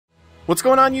What's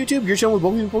going on, YouTube? Your channel with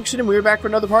Pokemon, and we're back for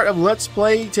another part of Let's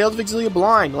Play Tales of Xillia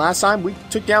Blind. Last time we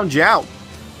took down Zhao.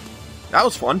 That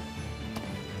was fun.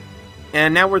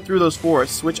 And now we're through those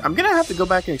forests, which I'm gonna have to go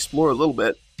back and explore a little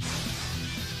bit.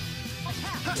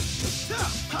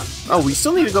 Oh, we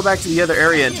still need to go back to the other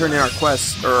area and turn in our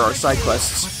quests, or our side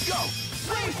quests.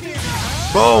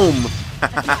 Boom!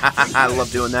 I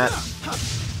love doing that.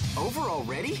 Over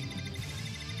already?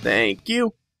 Thank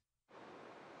you.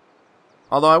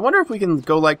 Although I wonder if we can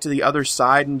go like to the other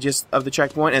side and just of the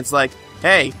checkpoint, and it's like,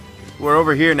 hey, we're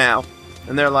over here now.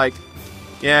 And they're like,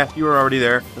 yeah, you were already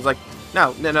there. It's like,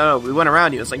 no, we went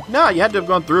around you. It's like, no, you had to have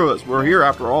gone through us. We're here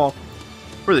after all.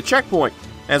 We're the checkpoint.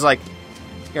 And it's like,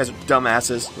 you guys are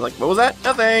dumbasses. They're like, what was that?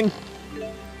 Nothing.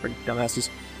 Freaking dumbasses.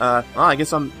 Well, I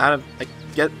guess I'm out of,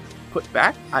 get put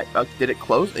back? Did it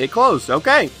close? It closed.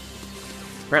 Okay.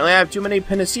 Apparently I have too many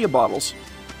Panacea bottles.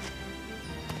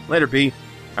 Later, B.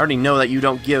 I already know that you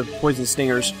don't give poison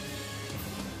stingers.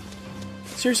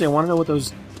 Seriously, I want to know what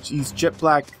these jet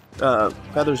black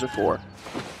feathers are for.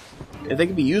 If they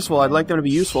could be useful, I'd like them to be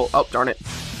useful. Oh, darn it.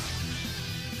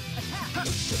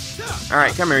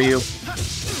 Alright, come here, you.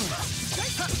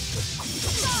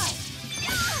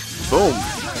 Boom.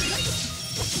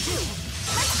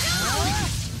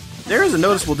 There is a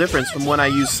noticeable difference from when I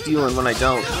use steel and when I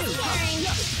don't.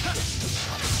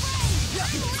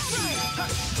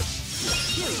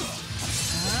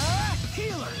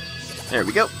 There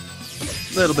we go.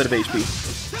 Little bit of HP.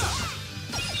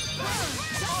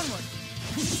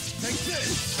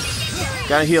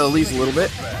 Gotta heal at least a little bit.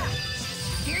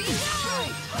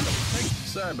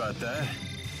 Sorry about that.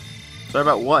 Sorry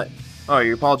about what? Oh,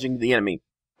 you're apologizing to the enemy.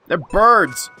 They're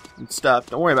birds and stuff.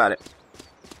 Don't worry about it.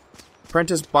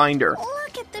 Apprentice Binder.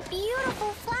 Look at the beautiful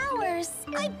flowers.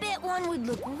 I bet one would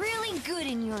look really good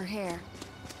in your hair.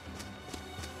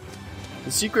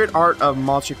 The secret art of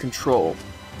monster control.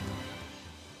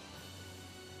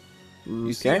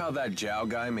 You see how that Zhao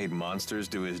guy made monsters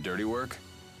do his dirty work?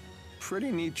 Pretty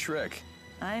neat trick.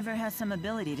 Ivor has some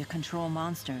ability to control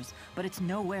monsters, but it's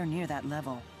nowhere near that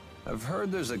level. I've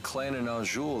heard there's a clan in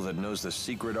Anjou that knows the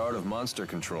secret art of monster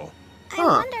control. I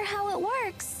wonder how it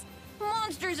works.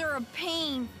 Monsters are a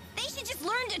pain. They should just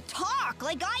learn to talk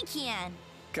like I can.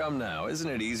 Come now, isn't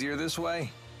it easier this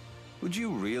way? Would you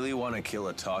really want to kill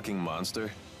a talking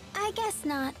monster? I guess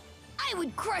not. I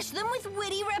would crush them with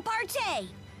witty repartee.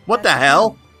 What the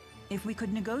hell? If we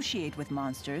could negotiate with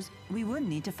monsters, we wouldn't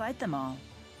need to fight them all.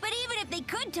 But even if they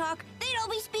could talk, they'd all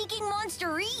be speaking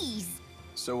monsterese.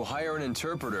 So hire an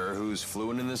interpreter who's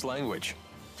fluent in this language.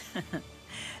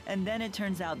 And then it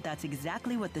turns out that's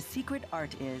exactly what the secret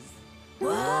art is.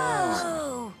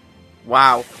 Whoa!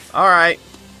 Wow. Alright.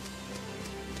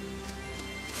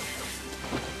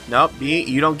 Nope, B,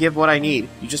 you don't give what I need.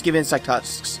 You just give insect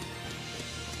husks.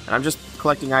 And I'm just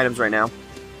collecting items right now.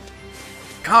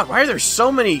 God, why are there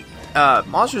so many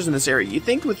monsters in this area? You'd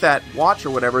think with that watch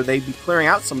or whatever, they'd be clearing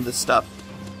out some of this stuff.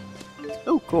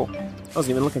 Oh, cool. I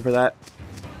wasn't even looking for that.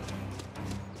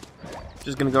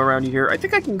 Just gonna go around here. I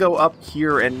think I can go up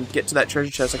here and get to that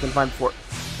treasure chest I can find before.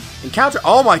 Encounter.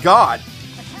 Oh my god!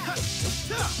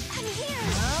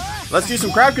 Let's do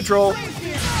some crowd control.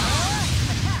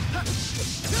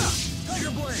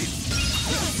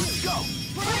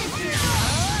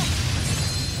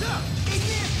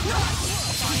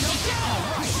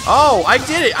 Oh, I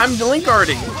did it! I'm link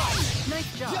guarding.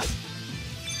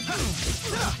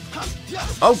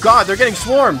 Oh god, they're getting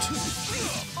swarmed.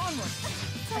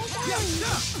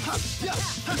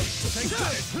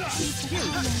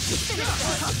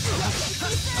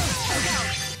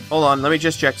 Hold on, let me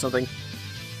just check something.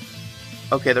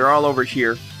 Okay, they're all over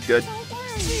here. Good.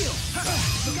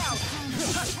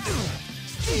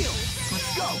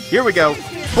 Here we go.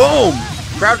 Boom!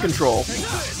 Crowd control.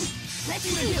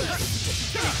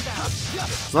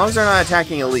 As long as they're not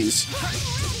attacking Elise.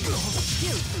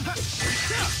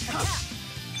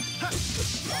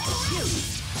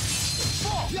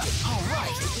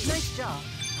 Nice job.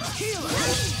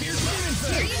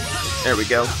 There we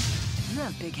go. You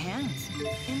have big hands.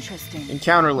 Interesting.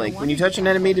 Encounter link. When you touch an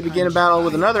enemy to begin a battle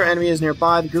with another enemy is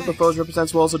nearby, the group of foes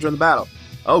represents will also join the battle.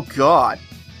 Oh god.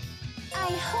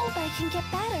 I hope I can get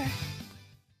better.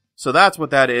 So that's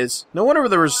what that is. No wonder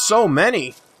there were so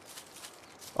many.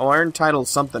 Oh, I earned title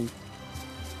something.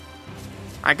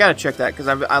 I gotta check that, because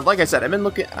like I said, I've been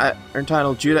looking at earned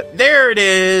title Judah. There it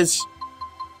is!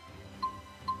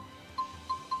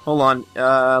 Hold on.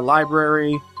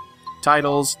 Library.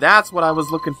 Titles. That's what I was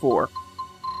looking for.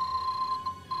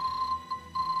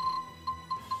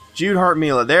 Jude Hart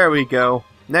Mila. There we go.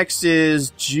 Next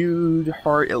is Jude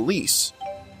Hart Elise.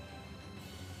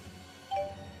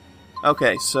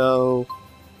 Okay, so...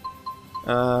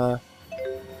 I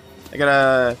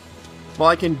gotta... Well,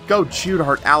 I can go Jude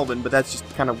Heart Alvin, but that's just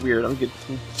kind of weird. I'm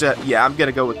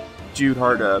gonna go with Jude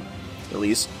Heart,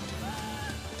 Elise.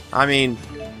 I mean,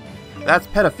 that's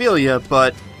pedophilia,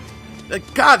 but...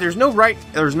 God, there's no right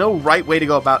way to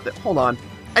go about that. Hold on.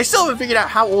 I still haven't figured out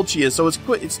how old she is, so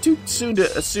it's too soon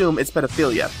to assume it's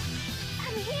pedophilia.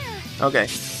 I'm here. Okay.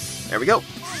 There we go.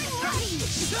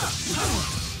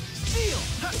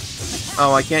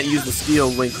 Oh, I can't use the steel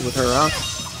link with her, huh?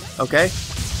 Okay.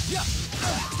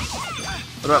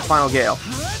 What about Final Gale?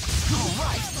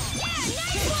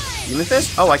 Demon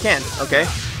Fist? Oh, I can. Okay.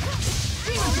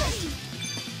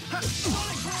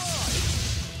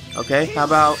 Okay, how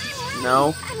about...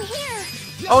 No. I'm here.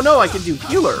 Oh no, I can do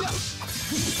Healer. No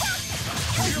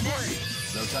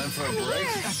time for a break?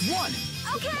 That's one.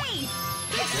 Okay.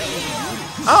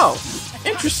 Oh,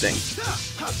 interesting.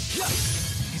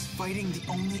 Is fighting the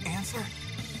only answer?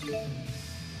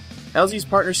 LZ's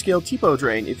partner skill TPO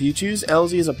Drain. If you choose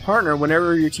LZ as a partner,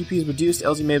 whenever your TP is reduced,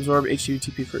 LZ may absorb H2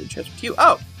 TP for each with you.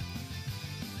 Oh!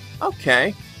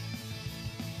 Okay.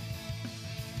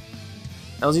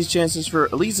 Elise's chance for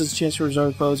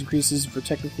reserve foes increases for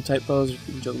technical type foes if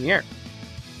you can jump in the air.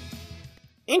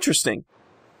 Interesting.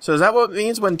 So is that what it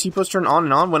means when TPOs turn on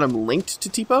and on when I'm linked to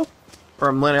TPO?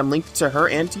 Or when I'm linked to her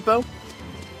and TPO?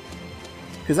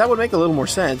 Because that would make a little more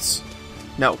sense.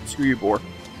 No, screw you, Boar.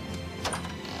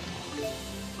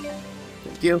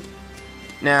 Thank you.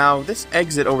 Now, this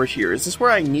exit over here, is this where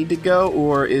I need to go,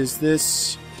 or is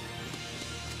this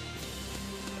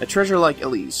a treasure like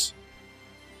Elise?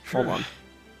 Hold on.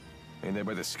 Ain't there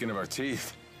by the skin of our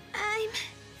teeth. I'm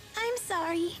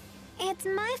sorry. It's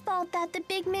my fault that the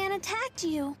big man attacked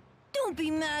you. Don't be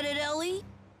mad at Ellie.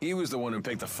 He was the one who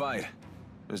picked the fight.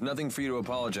 There's nothing for you to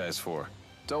apologize for.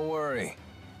 Don't worry.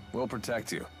 We'll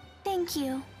protect you. Thank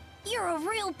you. You're a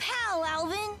real pal,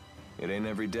 Alvin. It ain't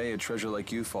every day a treasure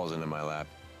like you falls into my lap.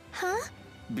 Huh?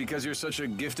 Because you're such a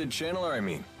gifted channeler, I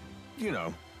mean. You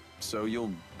know. So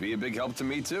you'll be a big help to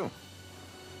me, too.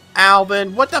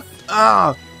 Alvin, what the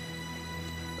ah!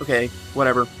 Okay,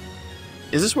 whatever.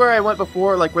 Is this where I went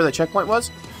before, like where the checkpoint was?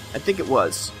 I think it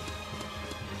was.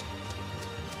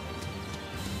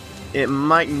 It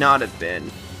might not have been.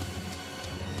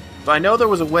 But I know there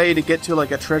was a way to get to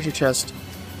like a treasure chest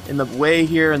in the way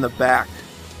here in the back.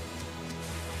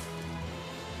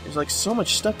 There's like so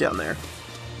much stuff down there.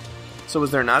 So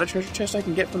is there not a treasure chest I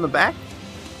can get from the back?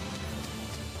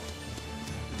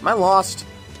 Am I lost?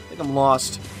 I think I'm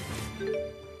lost.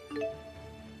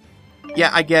 Yeah,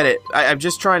 I get it. I'm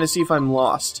just trying to see if I'm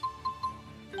lost.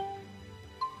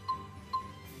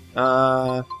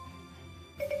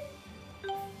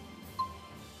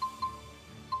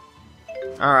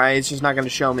 Alright, it's just not going to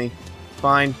show me.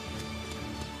 Fine.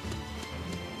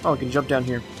 Oh, I can jump down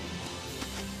here.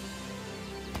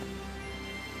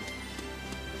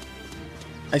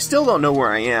 I still don't know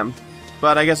where I am,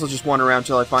 but I guess I'll just wander around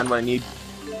till I find what I need.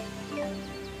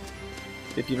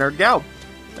 50 nerd gal.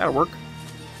 That'll work.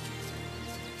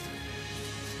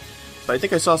 But I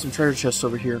think I saw some treasure chests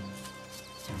over here.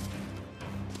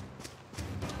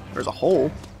 There's a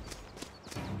hole.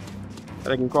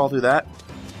 Bet I can crawl through that.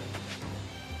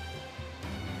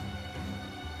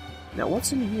 Now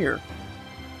what's in here?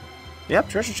 Yep,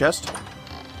 treasure chest.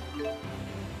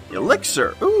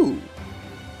 Elixir! Ooh!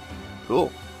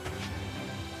 Cool.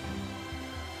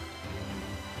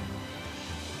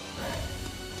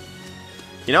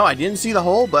 You know, I didn't see the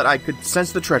hole, but I could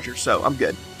sense the treasure, so I'm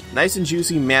good. Nice and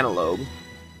juicy mana lobe.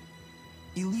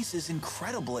 Elise is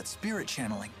incredible at spirit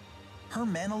channeling. Her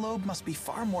mana lobe must be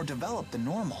far more developed than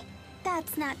normal.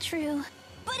 That's not true.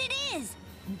 But it is.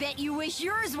 Bet you wish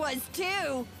yours was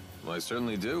too. Well, I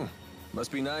certainly do.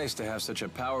 Must be nice to have such a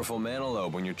powerful mana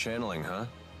lobe when you're channeling, huh?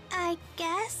 I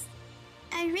guess.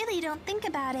 I really don't think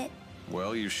about it.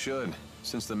 Well, you should,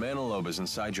 since the mana lobe is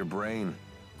inside your brain.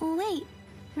 Wait,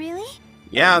 really?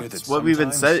 Yeah, I hear that's that what we've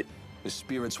been sometimes saying. The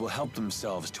spirits will help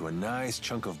themselves to a nice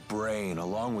chunk of brain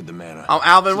along with the mana. Oh,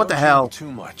 Alvin, So what the don't hell? channel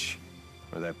too much,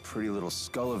 or that pretty little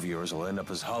skull of yours will end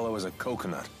up as hollow as a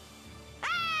coconut.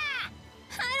 Ah!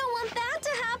 I don't want that to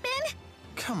happen.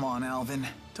 Come on, Alvin.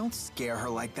 Don't scare her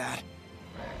like that.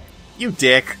 You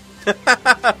dick.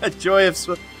 The joy of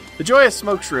smoke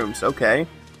shrooms. Okay.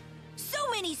 So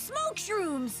many smoke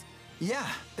shrooms. Yeah,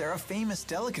 they're a famous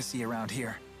delicacy around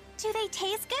here. Do they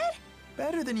taste good?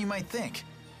 Better than you might think.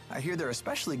 I hear they're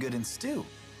especially good in stew.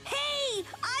 Hey,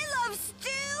 I love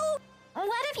stew.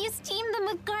 What if you steam them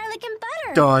with garlic and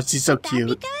butter? Oh, she's so Would that be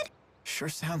cute. good? Sure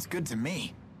sounds good to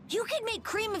me. You could make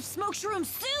cream of smoke shroom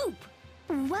soup.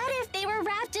 What if they were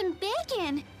wrapped in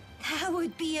bacon? That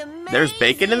would be amazing. There's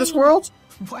bacon in this world?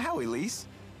 Wow, Elise.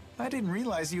 I didn't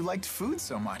realize you liked food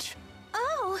so much.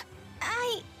 Oh,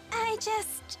 I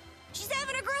just... She's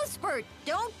having a growth spurt.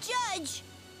 Don't judge.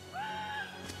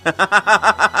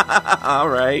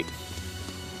 Alright.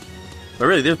 But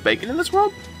really, there's bacon in this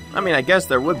world? I mean, I guess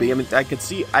there would be. I mean,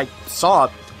 I saw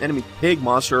an enemy pig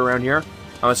monster around here.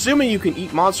 I'm assuming you can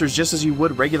eat monsters just as you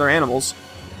would regular animals.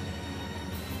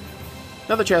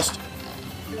 Another chest.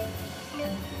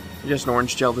 Just an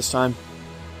orange gel this time.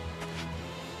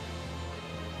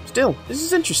 Still, this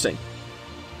is interesting.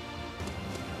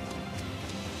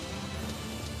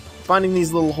 Finding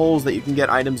these little holes that you can get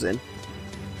items in.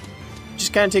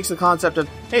 Just kind of takes the concept of,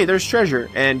 hey, there's treasure,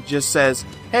 and just says,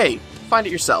 hey, find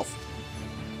it yourself.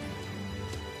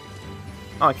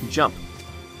 Oh, I can jump.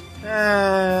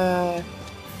 Did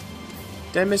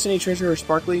I miss any treasure or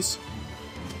sparklies?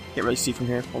 Can't really see from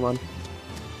here. Hold on.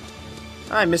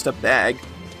 I missed a bag.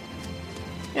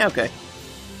 Yeah, okay.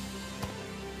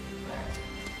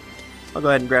 I'll go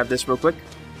ahead and grab this real quick.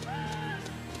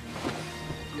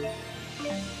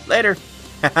 Later!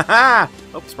 Ha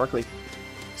oh, sparkly.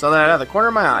 Saw that out of the corner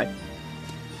of my eye.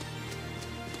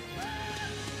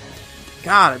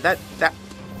 God,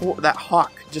 that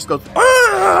hawk just goes.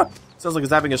 Aah! Sounds like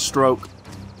it's having a stroke.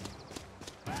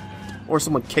 Or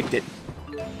someone kicked it.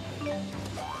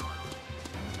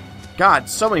 God,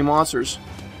 so many monsters.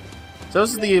 So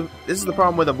this is the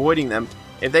problem with avoiding them.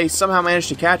 If they somehow manage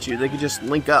to catch you, they could just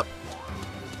link up.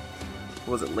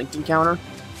 What was it, linked encounter?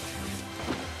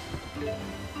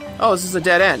 Oh, this is a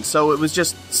dead end, so it was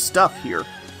just stuff here.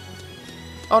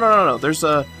 Oh no. There's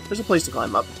a place to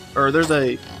climb up. Or not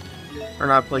a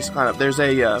place to climb up. There's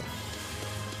a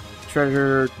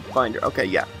treasure finder. Okay,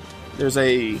 yeah. There's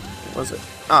a what was it?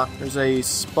 Ah, there's a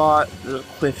spot, there's a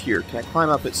cliff here. Can I climb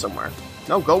up it somewhere?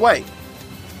 No, go away.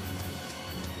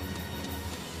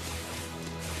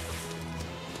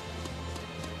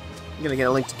 I'm gonna get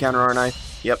a linked encounter, aren't I?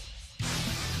 Yep.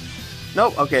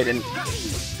 Nope, okay, I didn't.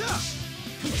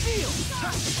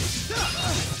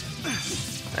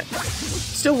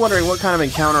 Still wondering what kind of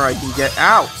encounter I can get.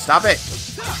 Ow! Stop it!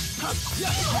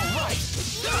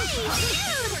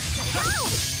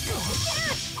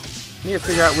 I need to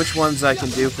figure out which ones I can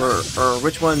do or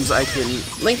which ones I can...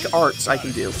 Link arts I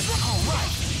can do. This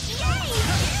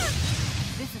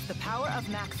is the power of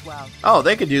Maxwell. Oh,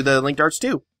 they could do the linked arts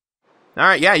too.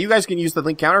 Alright, yeah, you guys can use the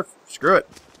link counter. Screw it.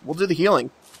 We'll do the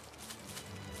healing.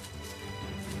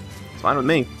 It's fine with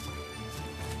me.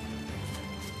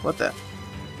 What the?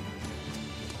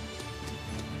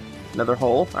 Another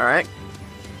hole. Alright.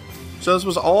 So this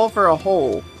was all for a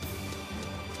hole.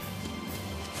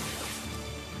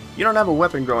 You don't have a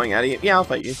weapon growing out of you. Yeah, I'll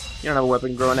fight you. You don't have a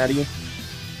weapon growing out of you.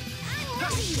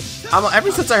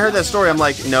 Ever since I heard that story, I'm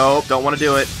like, nope, don't want to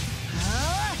do it.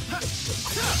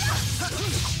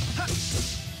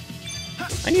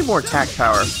 I need more attack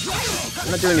power.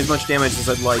 I'm not doing as much damage as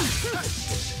I'd like.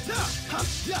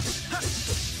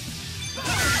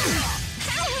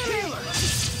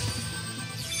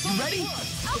 You ready?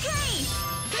 Okay.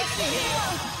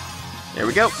 There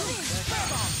we go.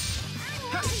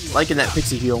 Liking that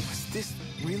pixie heal. Was this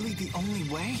really the only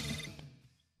way?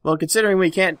 Well, considering we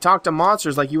can't talk to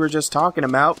monsters like you were just talking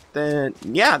about, then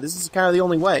yeah, this is kind of the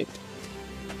only way.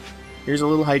 Here's a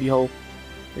little hidey hole.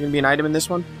 There gonna be an item in this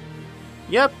one?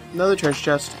 Yep, another treasure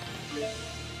chest.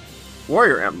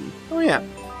 Warrior emblem. Oh yeah,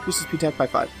 increases P-Tech by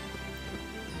 5.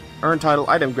 Earn title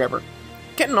item grabber.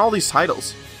 Getting all these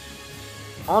titles.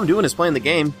 All I'm doing is playing the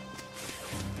game.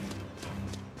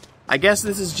 I guess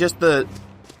this is just the...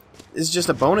 This is just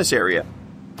a bonus area.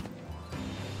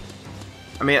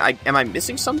 I mean, am I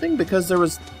missing something? Because there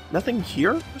was nothing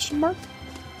here? Question mark?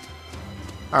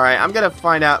 Alright, I'm gonna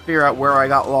figure out where I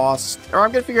got lost. Or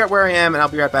I'm gonna figure out where I am, and I'll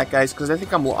be right back, guys, because I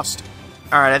think I'm lost.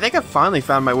 Alright, I think I finally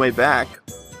found my way back.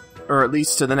 Or at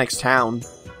least to the next town.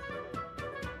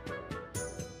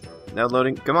 Now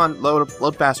loading. Come on,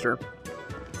 load faster.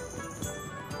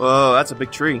 Whoa, that's a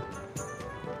big tree.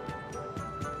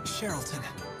 Sherrilton.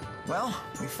 Well,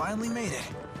 we finally made it.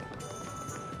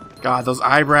 God, those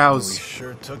eyebrows. We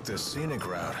sure took the scenic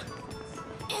route.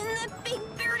 And that big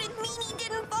bearded meanie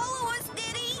didn't follow us,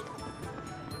 did he?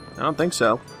 I don't think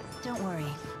so. Don't worry,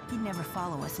 he'd never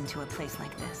follow us into a place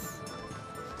like this.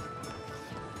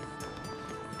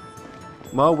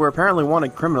 Well, we're apparently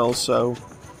wanted criminals, so...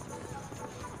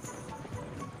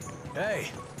 Hey,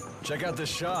 check out this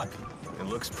shop. It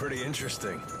looks pretty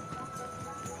interesting.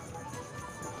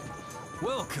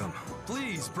 Welcome.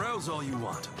 Please browse all you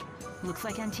want. Looks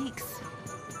like antiques.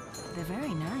 They're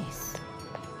very nice.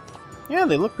 Yeah,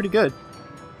 they look pretty good.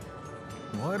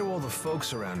 Why do all the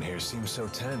folks around here seem so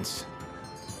tense?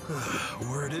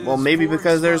 Word is, Well, maybe foreign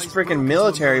because there's spies broke freaking into a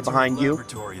military behind you.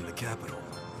 laboratory in the capital.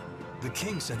 The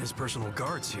king sent his personal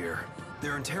guards here.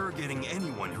 They're interrogating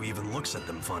anyone who even looks at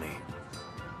them funny.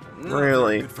 Not very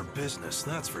Really? good for business,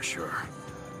 that's for sure.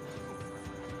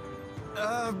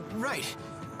 Right.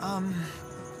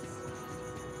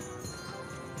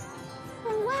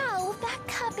 Wow, that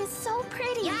cup is so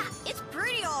pretty. Yeah, it's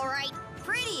pretty alright.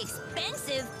 Pretty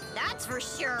expensive, that's for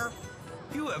sure.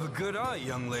 You have a good eye,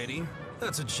 young lady.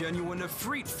 That's a genuine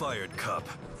Ifrit-fired cup.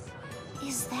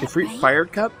 Is that Ifrit right?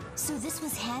 fired cup? So this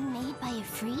was handmade by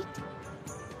Ifrit?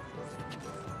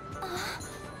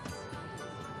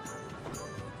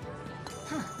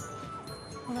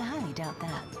 Well, I highly doubt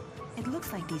that. It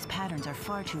looks like these patterns are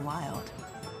far too wild.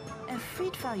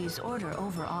 Efreet values order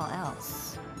over all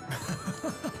else.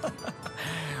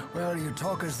 Well, you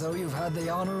talk as though you've had the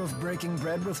honor of breaking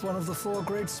bread with one of the four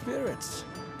great spirits.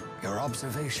 Your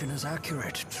observation is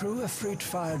accurate. True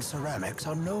Ifrit-fired ceramics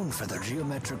are known for their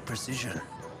geometric precision.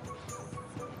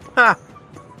 Ha!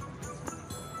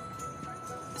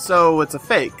 So it's a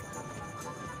fake.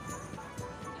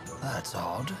 That's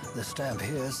odd. The stamp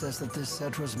here says that this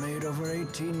set was made over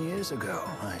 18 years ago.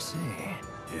 I see.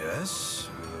 Yes?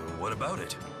 What about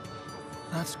it?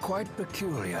 That's quite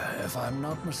peculiar. If I'm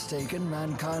not mistaken,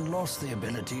 mankind lost the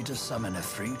ability to summon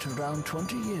Ifrit around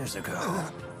 20 years ago.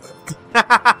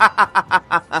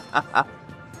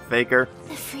 Faker.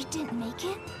 Ifrit didn't make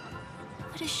it?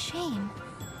 What a shame.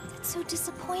 That's so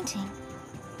disappointing.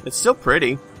 It's still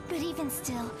pretty. But even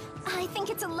still, I think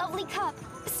it's a lovely cup,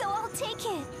 so I'll take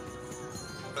it.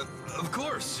 Of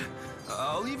course.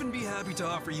 I'll even be happy to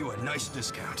offer you a nice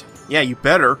discount. Yeah, you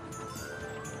better.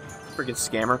 Freaking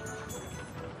scammer.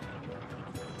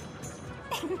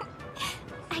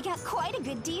 I got quite a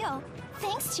good deal,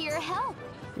 thanks to your help.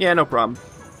 Yeah, no problem.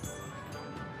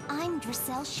 I'm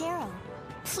Drissel Sharrow.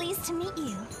 Pleased to meet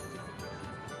you.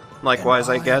 Likewise,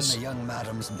 I And guess. am the young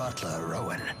madam's butler,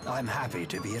 Rowan. I'm happy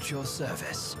to be at your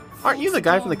service. Aren't you the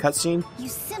guy from the cutscene? You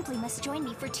simply must join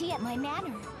me for tea at my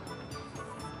manor.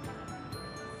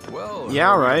 Well, Yeah,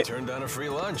 we alright. Turned down a free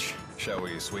lunch. Shall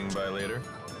we swing by later?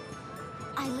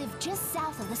 I live just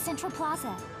south of the Central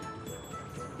Plaza.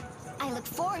 I look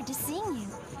forward to seeing you.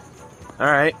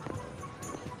 Alright.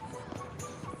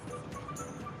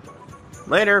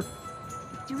 Later.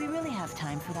 Do we really have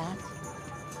time for that?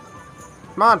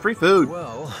 Come on, free food.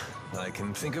 Well, I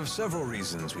can think of several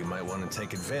reasons we might want to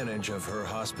take advantage of her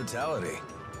hospitality.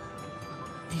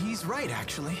 He's right,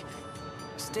 actually.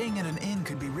 Staying at an inn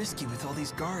could be risky with all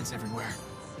these guards everywhere.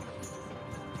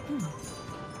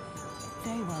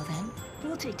 Very well then.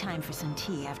 We'll take time for some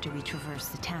tea after we traverse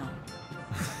the town.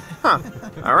 Huh.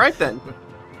 Alright then.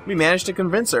 We managed to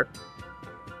convince her.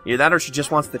 Either that or she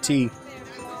just wants the tea.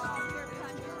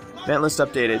 Event list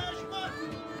updated.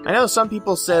 I know some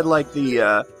people said like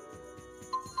what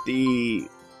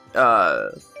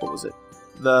was it?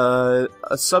 The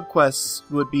subquests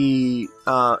would be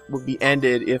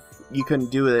ended if you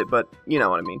couldn't do it, but you know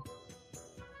what I mean.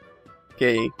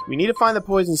 Okay, we need to find the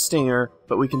poison stinger,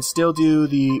 but we can still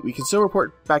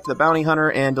report back to the bounty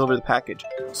hunter and deliver the package.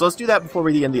 So let's do that before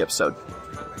we end the episode.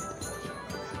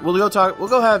 We'll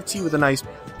go have tea with the nice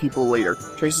people later.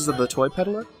 Traces of the toy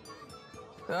peddler?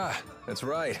 Ah, that's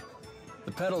right.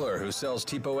 The peddler who sells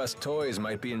Tipo-esque toys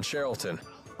might be in Sherrilton.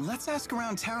 Let's ask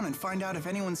around town and find out if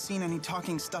anyone's seen any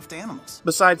talking stuffed animals.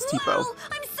 Besides Tipo. Whoa,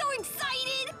 I'm so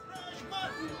excited!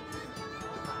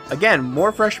 Again,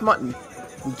 more fresh mutton.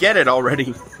 Get it already.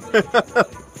 You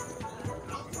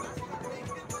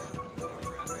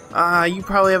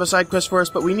probably have a side quest for us,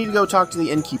 but we need to go talk to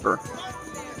the innkeeper.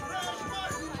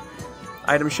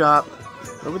 Item shop.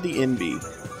 Where would the inn be?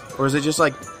 Or is it just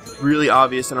like really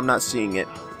obvious and I'm not seeing it?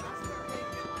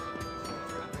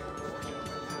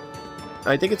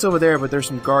 I think it's over there, but there's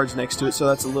some guards next to it, so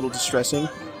that's a little distressing.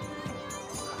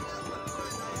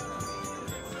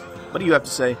 What do you have to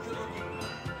say?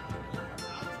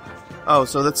 Oh,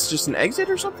 so that's just an exit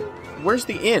or something? Where's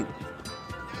the inn?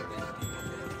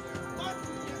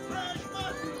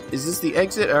 Is this the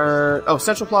exit or... Oh,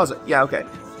 Central Plaza. Yeah, okay.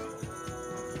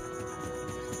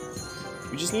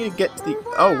 We just need to get to the...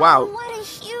 Oh, wow. What a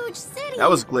huge city! That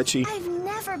was glitchy. I've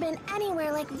never been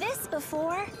anywhere like this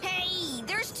before. Hey,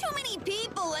 there's too many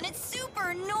people and it's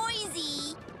super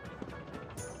noisy.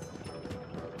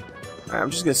 Alright, I'm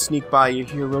just gonna sneak by you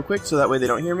here real quick so that way they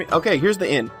don't hear me. Okay, here's the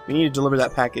inn. We need to deliver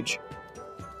that package.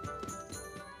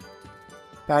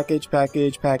 Package,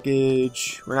 package,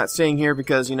 package. We're not staying here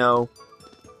because, you know,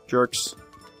 jerks.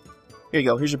 Here you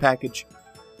go. Here's your package.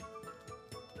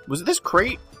 Was it this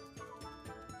crate?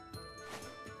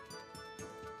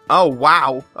 Oh,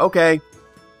 wow. Okay.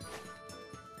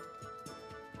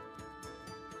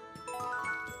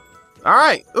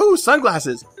 Alright. Ooh,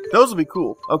 sunglasses. Those will be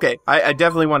cool. Okay, I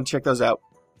definitely want to check those out.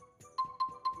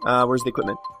 Where's the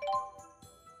equipment?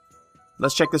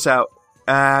 Let's check this out.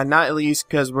 Not at least,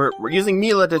 because we're using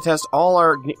Mila to test all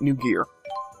our new gear.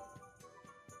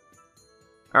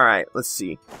 Alright, let's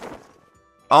see.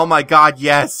 Oh my god,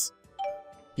 yes!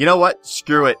 You know what?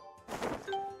 Screw it.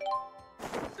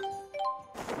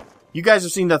 You guys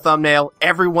have seen the thumbnail.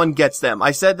 Everyone gets them.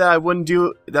 I said that I wouldn't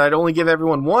do... that I'd only give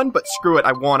everyone one, but screw it.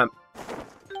 I want them.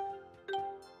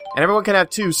 And everyone can have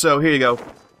two, so here you go.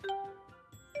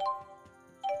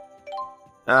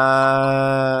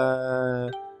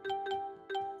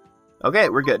 Okay,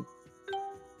 we're good.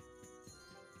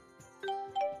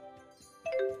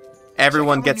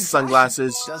 Everyone gets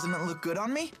sunglasses. Doesn't it look good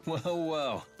on me?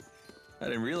 Whoa. I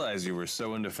didn't realize you were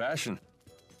so into fashion.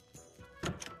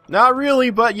 Not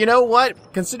really, but you know what?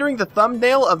 Considering the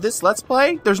thumbnail of this Let's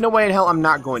Play, there's no way in hell I'm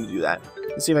not going to do that.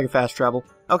 Let's see if I can fast travel.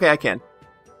 Okay, I can.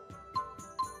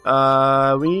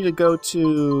 We need to go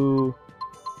to...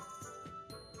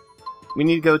 we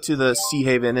need to go to the Sea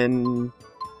Haven and...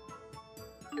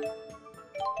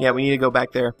 yeah, we need to go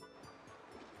back there.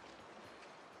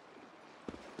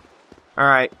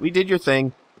 Alright, we did your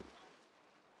thing.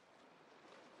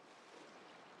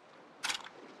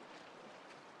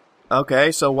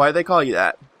 Okay, so why do they call you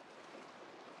that?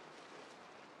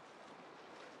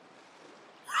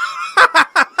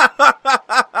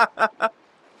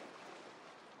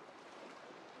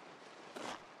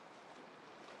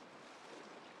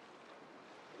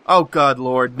 Oh god,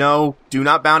 Lord, no. Do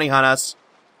not bounty hunt us.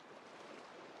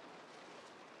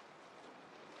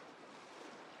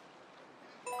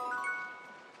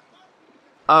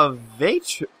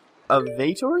 Avators?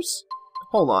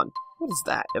 Hold on. What is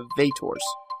that? Avators.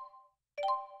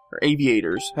 Or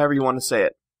aviators, however you want to say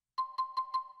it.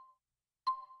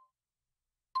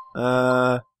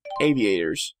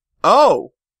 Aviators.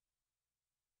 Oh!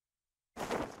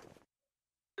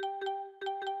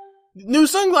 New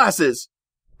sunglasses!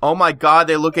 Oh my god,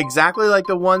 they look exactly like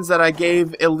the ones that I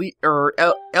gave Ellie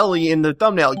in the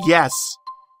thumbnail. Yes!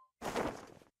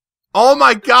 Oh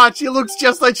my god, she looks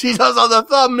just like she does on the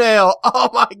thumbnail! Oh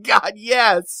my god,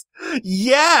 yes!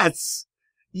 Yes!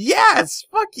 Yes!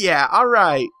 Fuck yeah!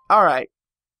 Alright. Alright.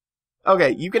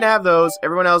 Okay, you can have those.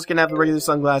 Everyone else can have the regular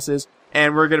sunglasses.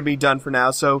 And we're gonna be done for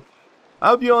now. So, I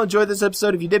hope you all enjoyed this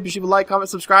episode. If you did, be sure to like, comment,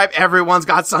 subscribe. Everyone's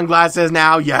got sunglasses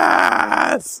now.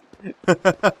 Yes!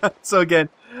 So again,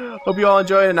 hope you all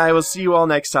enjoyed, and I will see you all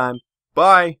next time.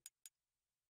 Bye!